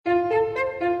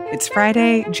It's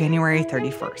Friday, January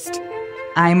 31st.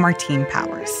 I'm Martine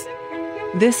Powers.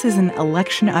 This is an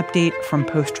election update from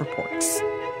Post Reports.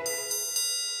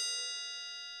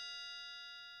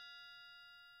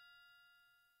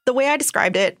 The way I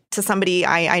described it to somebody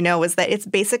I know was that it's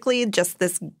basically just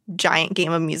this giant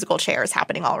game of musical chairs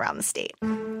happening all around the state.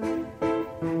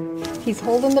 He's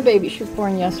holding the baby. She was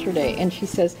born yesterday, and she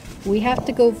says, "We have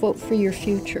to go vote for your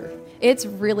future." It's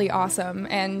really awesome.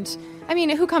 And I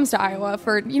mean, who comes to Iowa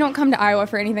you don't come to Iowa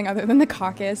for anything other than the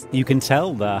caucus. You can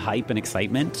tell the hype and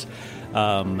excitement,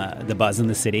 the buzz in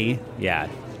the city. Yeah,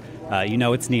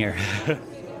 it's near.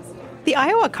 The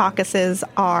Iowa caucuses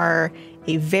are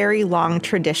a very long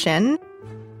tradition.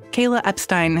 Kayla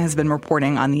Epstein has been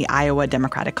reporting on the Iowa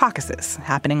Democratic caucuses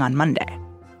happening on Monday.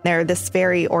 They're this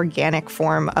very organic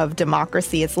form of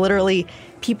democracy. It's literally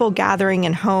people gathering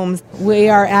in homes. We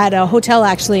are at a hotel,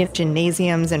 actually.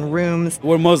 Gymnasiums and rooms.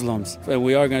 We're Muslims, and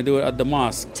we are going to do it at the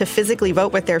mosque. To physically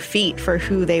vote with their feet for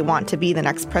who they want to be the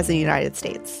next president of the United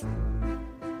States.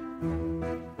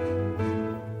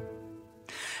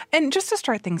 And just to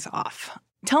start things off,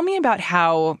 tell me about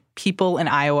how people in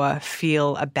Iowa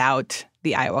feel about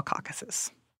the Iowa caucuses.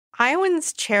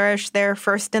 Iowans cherish their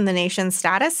first-in-the-nation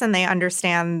status, and they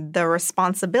understand the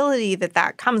responsibility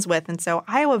that comes with. And so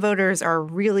Iowa voters are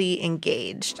really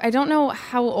engaged. I don't know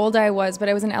how old I was, but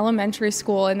I was in elementary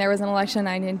school, and there was an election.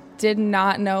 I did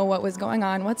not know what was going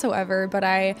on whatsoever, but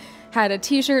I had a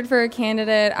T-shirt for a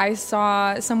candidate. I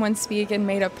saw someone speak and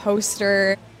made a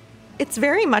poster. It's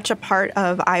very much a part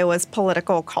of Iowa's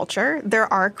political culture.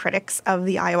 There are critics of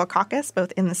the Iowa caucus,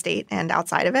 both in the state and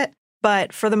outside of it.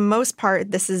 But for the most part,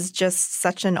 this is just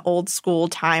such an old school,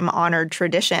 time-honored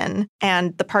tradition.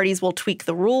 And the parties will tweak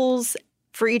the rules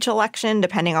for each election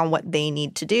depending on what they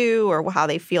need to do or how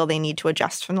they feel they need to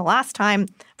adjust from the last time.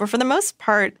 But for the most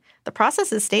part, the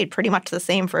process has stayed pretty much the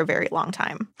same for a very long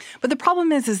time. But the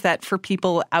problem is that for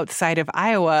people outside of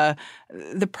Iowa,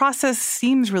 the process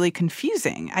seems really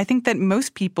confusing. I think that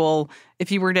most people,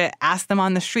 if you were to ask them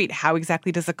on the street, how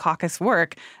exactly does a caucus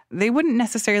work, they wouldn't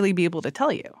necessarily be able to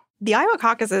tell you. The Iowa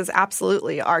caucuses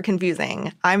absolutely are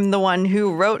confusing. I'm the one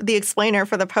who wrote the explainer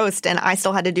for the Post, and I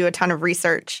still had to do a ton of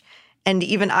research. And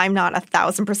even I'm not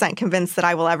 1,000% convinced that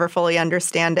I will ever fully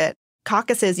understand it.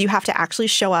 Caucuses, you have to actually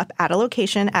show up at a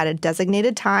location at a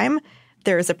designated time.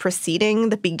 There's a proceeding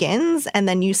that begins, and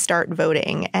then you start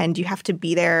voting. And you have to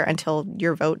be there until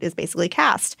your vote is basically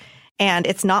cast. And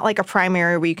it's not like a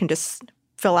primary where you can just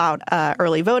fill out an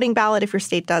early voting ballot if your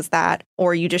state does that,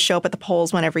 or you just show up at the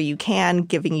polls whenever you can,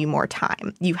 giving you more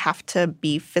time. You have to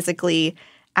be physically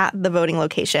at the voting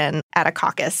location at a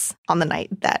caucus on the night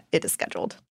that it is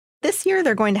scheduled. This year,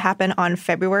 they're going to happen on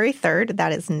February 3rd.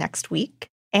 That is next week.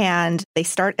 And they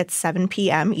start at 7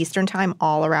 p.m. Eastern time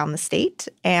all around the state,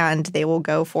 and they will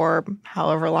go for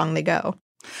however long they go.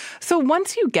 So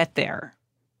once you get there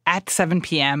at 7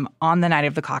 p.m. on the night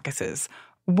of the caucuses,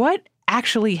 what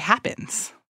actually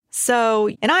happens? So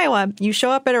in Iowa, you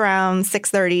show up at around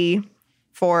 6:30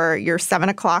 for your 7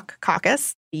 o'clock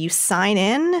caucus. You sign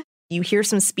in. You hear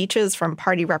some speeches from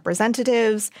party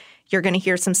representatives. You're going to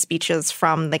hear some speeches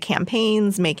from the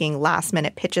campaigns making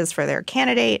last-minute pitches for their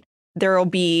candidate. There will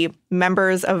be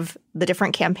members of the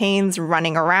different campaigns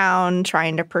running around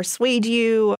trying to persuade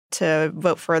you to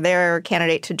vote for their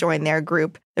candidate to join their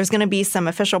group. There's going to be some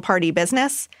official party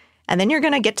business, and then you're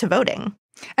going to get to voting.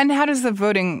 And how does the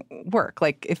voting work?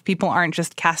 Like, if people aren't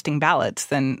just casting ballots,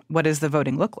 then what does the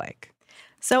voting look like?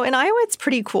 So in Iowa, it's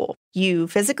pretty cool. You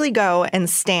physically go and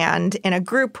stand in a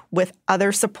group with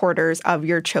other supporters of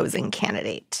your chosen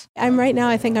candidate.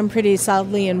 I think I'm pretty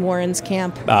solidly in Warren's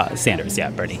camp. Sanders, yeah,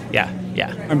 Bernie, yeah.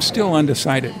 I'm still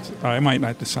undecided. I might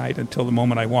not decide until the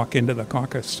moment I walk into the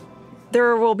caucus.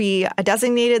 There will be a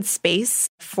designated space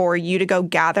for you to go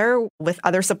gather with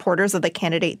other supporters of the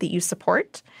candidate that you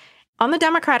support. On the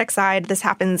Democratic side, this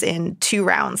happens in 2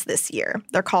 rounds this year.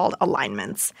 They're called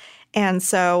alignments. And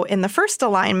so in the first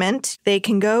alignment, they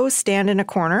can go stand in a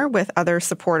corner with other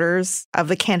supporters of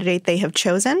the candidate they have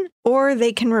chosen, or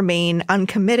they can remain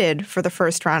uncommitted for the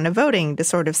first round of voting to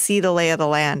sort of see the lay of the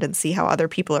land and see how other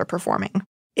people are performing.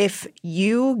 If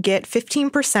you get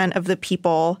 15% of the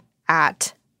people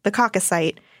at the caucus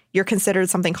site, you're considered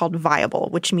something called viable,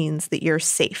 which means that you're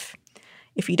safe.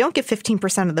 If you don't get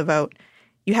 15% of the vote,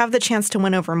 you have the chance to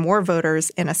win over more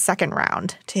voters in a second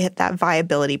round to hit that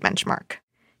viability benchmark.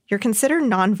 You're considered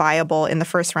non-viable in the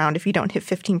first round if you don't hit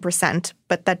 15%,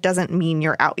 but that doesn't mean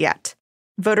you're out yet.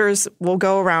 Voters will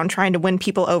go around trying to win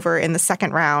people over in the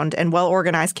second round, and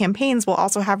well-organized campaigns will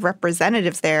also have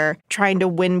representatives there trying to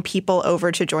win people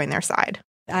over to join their side.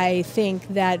 I think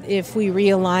that if we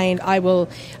realign, I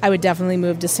would definitely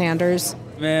move to Sanders.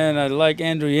 Man, I like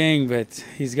Andrew Yang, but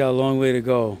he's got a long way to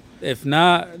go. If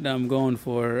not, I'm going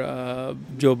for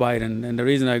Joe Biden. And the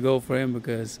reason I go for him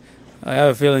because I have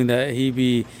a feeling that he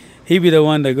be the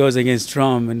one that goes against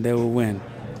Trump and they will win.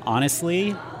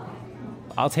 Honestly,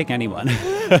 I'll take anyone.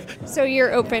 So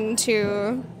you're open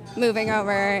to moving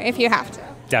over if you have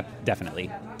to? Definitely,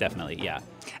 yeah.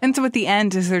 And so at the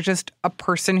end, is there just a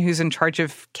person who's in charge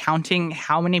of counting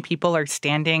how many people are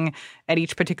standing at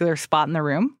each particular spot in the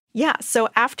room? Yeah, so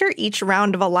after each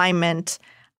round of alignment,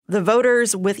 the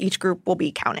voters with each group will be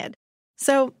counted.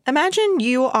 So imagine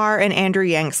you are an Andrew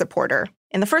Yang supporter.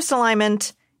 In the first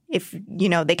alignment, if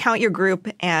they count your group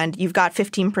and you've got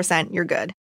 15%, you're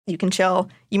good. You can chill.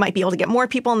 You might be able to get more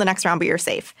people in the next round, but you're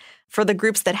safe. For the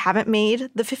groups that haven't made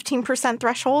the 15%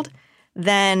 threshold,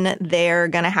 then they're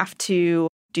going to have to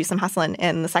do some hustling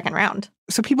in the second round.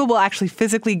 So people will actually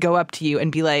physically go up to you and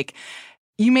be like,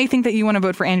 you may think that you want to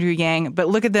vote for Andrew Yang, but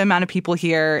look at the amount of people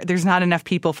here. There's not enough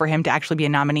people for him to actually be a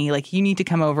nominee. Like, you need to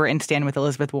come over and stand with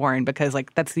Elizabeth Warren because,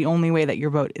 that's the only way that your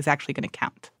vote is actually going to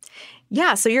count.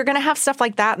 Yeah, so you're going to have stuff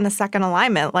like that in the second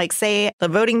alignment. Like, say the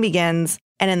voting begins,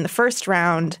 and in the first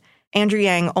round, Andrew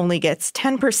Yang only gets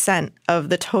 10% of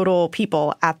the total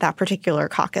people at that particular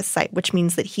caucus site, which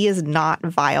means that he is not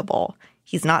viable.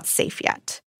 He's not safe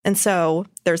yet. And so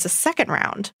there's a second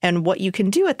round. And what you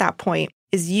can do at that point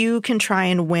is you can try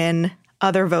and win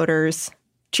other voters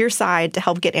to your side to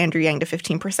help get Andrew Yang to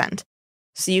 15%.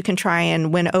 So you can try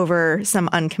and win over some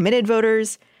uncommitted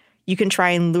voters. You can try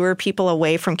and lure people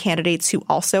away from candidates who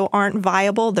also aren't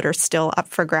viable that are still up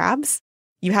for grabs.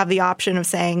 You have the option of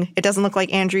saying, it doesn't look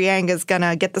like Andrew Yang is going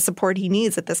to get the support he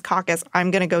needs at this caucus.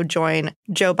 I'm going to go join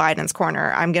Joe Biden's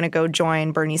corner. I'm going to go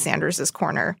join Bernie Sanders'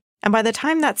 corner. And by the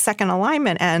time that second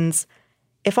alignment ends,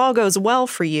 if all goes well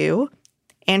for you,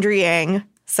 Andrew Yang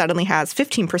suddenly has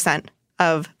 15%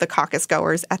 of the caucus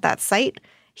goers at that site.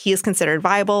 He is considered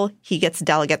viable. He gets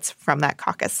delegates from that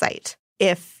caucus site.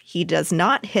 If he does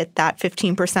not hit that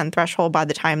 15% threshold by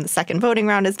the time the second voting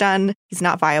round is done, he's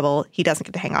not viable. He doesn't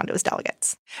get to hang on to his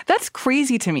delegates. That's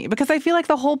crazy to me because I feel like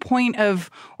the whole point of,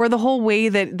 or the whole way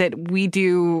that we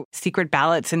do secret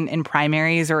ballots in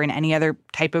primaries or in any other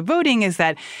type of voting is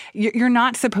that you're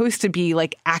not supposed to be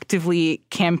actively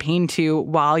campaigned to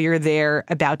while you're there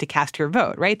about to cast your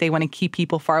vote, right? They want to keep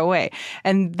people far away.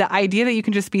 And the idea that you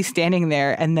can just be standing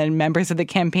there and then members of the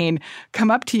campaign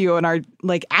come up to you and are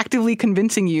actively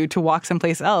convincing you to walk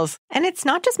someplace else. And it's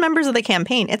not just members of the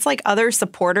campaign. It's other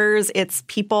supporters. It's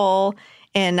people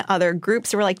in other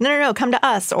groups who are no, come to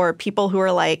us. Or people who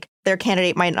are their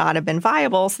candidate might not have been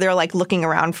viable. So they're looking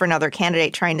around for another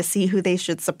candidate, trying to see who they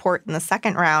should support in the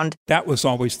second round. That was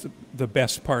always the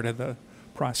best part of the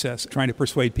process, trying to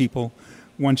persuade people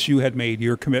once you had made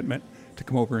your commitment to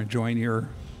come over and join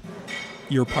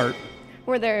your part.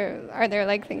 Are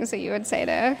there things that you would say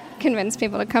to convince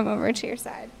people to come over to your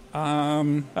side?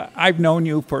 I've known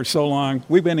you for so long.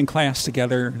 We've been in class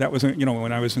together. That was,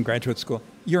 when I was in graduate school.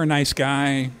 You're a nice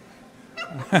guy.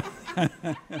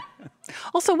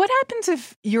 Also, what happens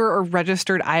if you're a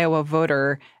registered Iowa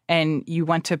voter and you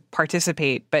want to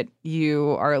participate, but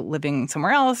you are living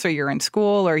somewhere else or you're in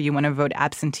school or you want to vote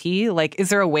absentee? Is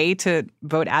there a way to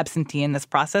vote absentee in this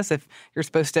process if you're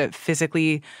supposed to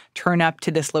physically turn up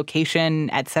to this location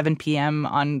at 7 p.m.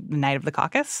 on the night of the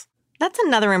caucus? That's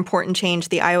another important change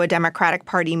the Iowa Democratic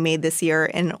Party made this year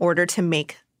in order to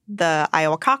make the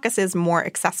Iowa caucuses more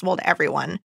accessible to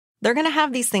everyone. They're going to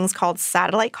have these things called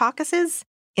satellite caucuses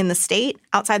in the state,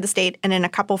 outside the state, and in a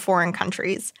couple foreign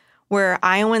countries, where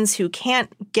Iowans who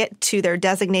can't get to their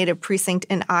designated precinct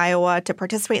in Iowa to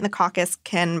participate in the caucus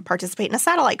can participate in a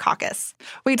satellite caucus.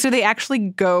 Wait, so they actually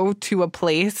go to a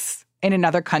place in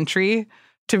another country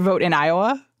to vote in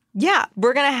Iowa? Yeah,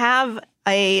 we're going to have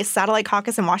a satellite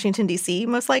caucus in Washington, D.C.,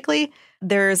 most likely.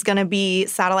 There's going to be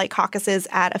satellite caucuses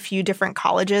at a few different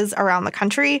colleges around the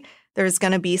country. There's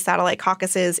going to be satellite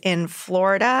caucuses in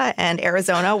Florida and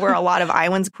Arizona, where a lot of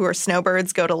Iowans who are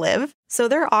snowbirds go to live. So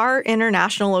there are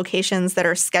international locations that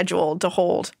are scheduled to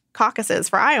hold caucuses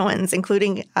for Iowans,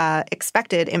 including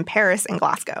expected in Paris and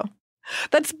Glasgow.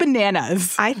 That's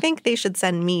bananas. I think they should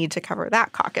send me to cover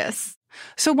that caucus.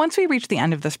 So once we reach the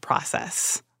end of this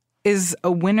process, is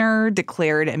a winner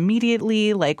declared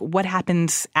immediately? What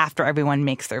happens after everyone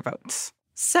makes their votes?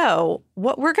 So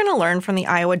what we're going to learn from the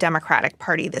Iowa Democratic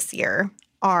Party this year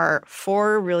are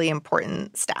 4 really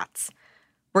important stats.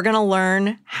 We're going to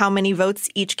learn how many votes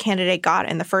each candidate got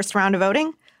in the first round of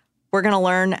voting. We're going to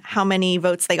learn how many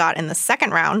votes they got in the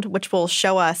second round, which will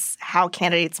show us how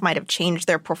candidates might have changed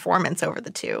their performance over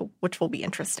the two, which will be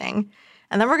interesting.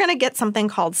 And then we're going to get something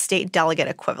called state delegate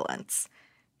equivalents.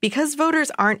 Because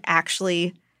voters aren't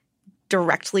actually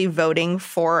directly voting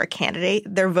for a candidate.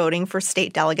 They're voting for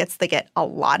state delegates that get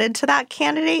allotted to that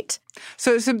candidate.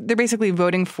 So they're basically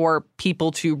voting for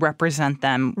people to represent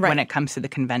them when it comes to the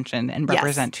convention and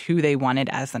represent who they wanted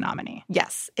as the nominee.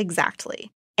 Yes,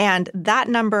 exactly. And that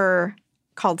number,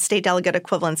 called state delegate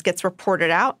equivalents, gets reported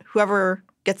out. Whoever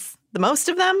gets the most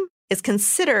of them is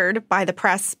considered by the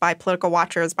press, by political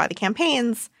watchers, by the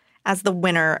campaigns, as the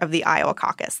winner of the Iowa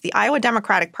caucus. The Iowa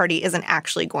Democratic Party isn't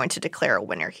actually going to declare a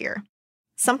winner here.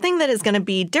 Something that is going to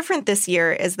be different this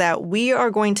year is that we are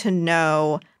going to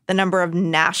know the number of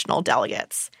national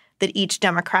delegates that each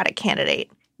Democratic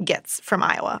candidate gets from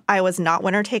Iowa. Iowa's not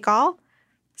winner take all,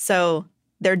 so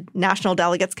their national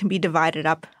delegates can be divided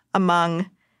up among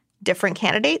different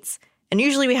candidates. And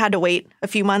usually we had to wait a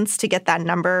few months to get that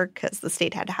number because the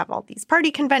state had to have all these party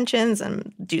conventions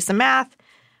and do some math.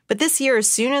 But this year, as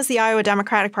soon as the Iowa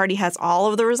Democratic Party has all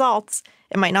of the results,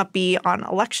 it might not be on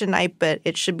election night, but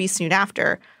it should be soon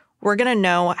after, we're going to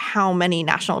know how many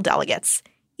national delegates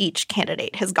each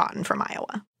candidate has gotten from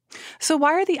Iowa. So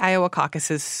why are the Iowa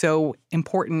caucuses so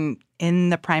important in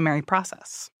the primary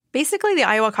process? Basically, the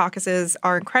Iowa caucuses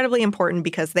are incredibly important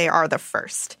because they are the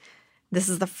first. This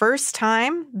is the first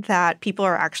time that people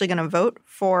are actually going to vote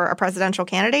for a presidential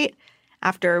candidate.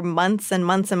 After months and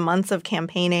months and months of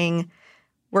campaigning,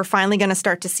 we're finally going to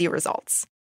start to see results.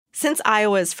 Since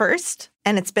Iowa is first,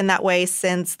 and it's been that way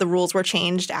since the rules were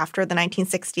changed after the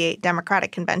 1968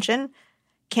 Democratic Convention,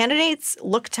 candidates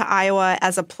look to Iowa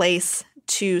as a place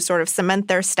to sort of cement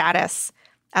their status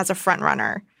as a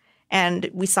frontrunner. And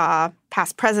we saw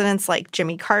past presidents like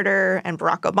Jimmy Carter and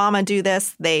Barack Obama do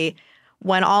this. They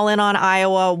went all in on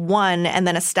Iowa, won, and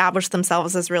then established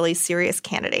themselves as really serious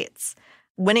candidates.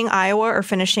 Winning Iowa or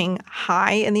finishing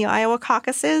high in the Iowa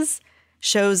caucuses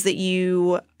shows that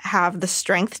you have the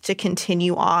strength to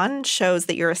continue on, shows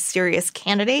that you're a serious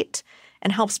candidate,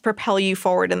 and helps propel you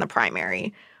forward in the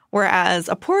primary. Whereas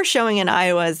a poor showing in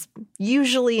Iowa is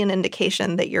usually an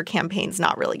indication that your campaign's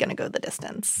not really going to go the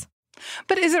distance.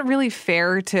 But is it really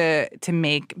fair to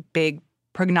make big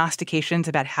prognostications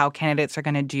about how candidates are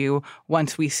going to do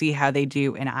once we see how they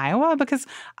do in Iowa? Because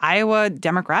Iowa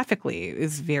demographically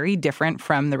is very different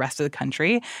from the rest of the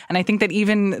country. And I think that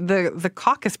even the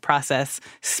caucus process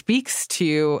speaks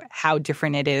to how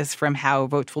different it is from how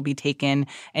votes will be taken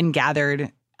and gathered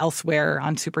elsewhere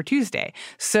on Super Tuesday.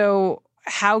 So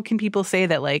how can people say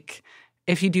that, like,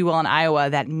 if you do well in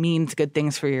Iowa, that means good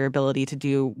things for your ability to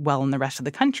do well in the rest of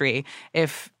the country,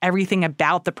 if everything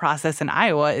about the process in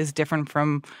Iowa is different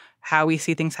from how we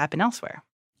see things happen elsewhere?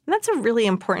 And that's a really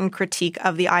important critique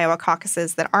of the Iowa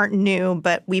caucuses that aren't new,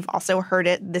 but we've also heard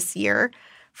it this year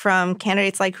from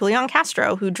candidates like Julian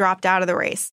Castro, who dropped out of the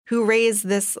race, who raised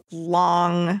this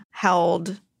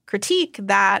long-held critique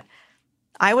that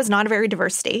Iowa's not a very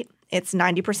diverse state. It's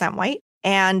 90% white.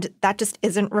 And that just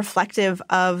isn't reflective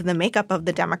of the makeup of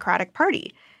the Democratic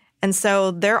Party. And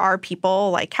so there are people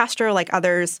like Castro, like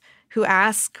others, who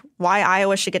ask why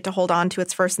Iowa should get to hold on to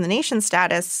its first-in-the-nation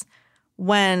status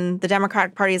when the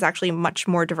Democratic Party is actually much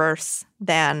more diverse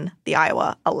than the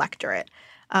Iowa electorate.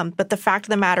 But the fact of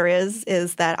the matter is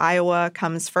that Iowa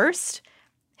comes first.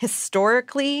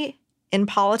 Historically, in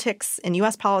politics, in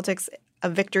U.S. politics,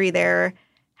 a victory there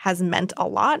has meant a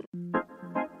lot.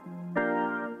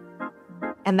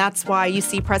 And that's why you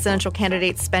see presidential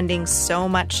candidates spending so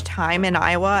much time in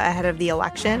Iowa ahead of the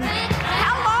election.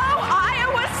 Hello,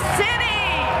 Iowa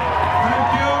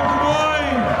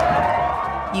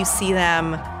City! You see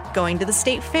them going to the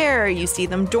state fair. You see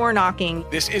them door knocking.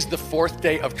 This is the fourth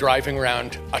day of driving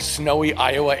around a snowy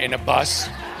Iowa in a bus.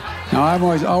 Now, I've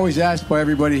always asked by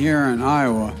everybody here in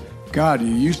Iowa, God, are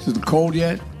you used to the cold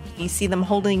yet? You see them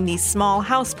holding these small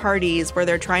house parties where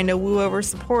they're trying to woo over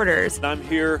supporters. I'm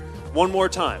here one more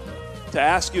time to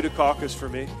ask you to caucus for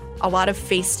me. A lot of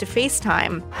face-to-face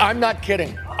time. I'm not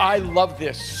kidding. I love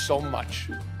this so much.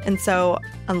 And so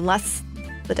unless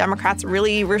the Democrats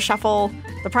really reshuffle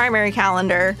the primary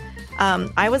calendar,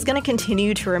 Iowa's going to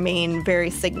continue to remain very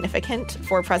significant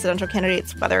for presidential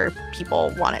candidates, whether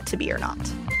people want it to be or not.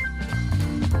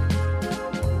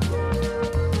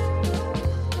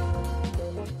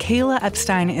 Kayla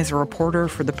Epstein is a reporter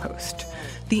for The Post.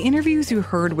 The interviews you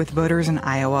heard with voters in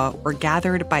Iowa were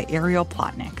gathered by Ariel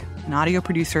Plotnick, an audio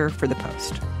producer for The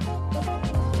Post.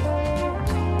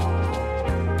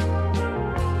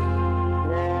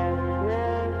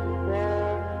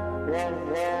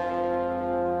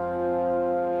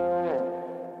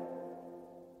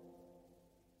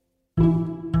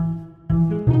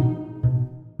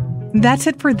 That's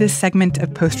it for this segment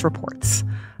of Post Reports.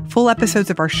 Full episodes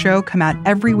of our show come out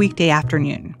every weekday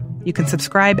afternoon. You can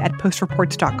subscribe at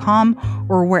postreports.com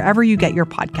or wherever you get your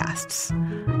podcasts.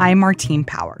 I'm Martine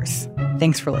Powers.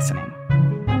 Thanks for listening.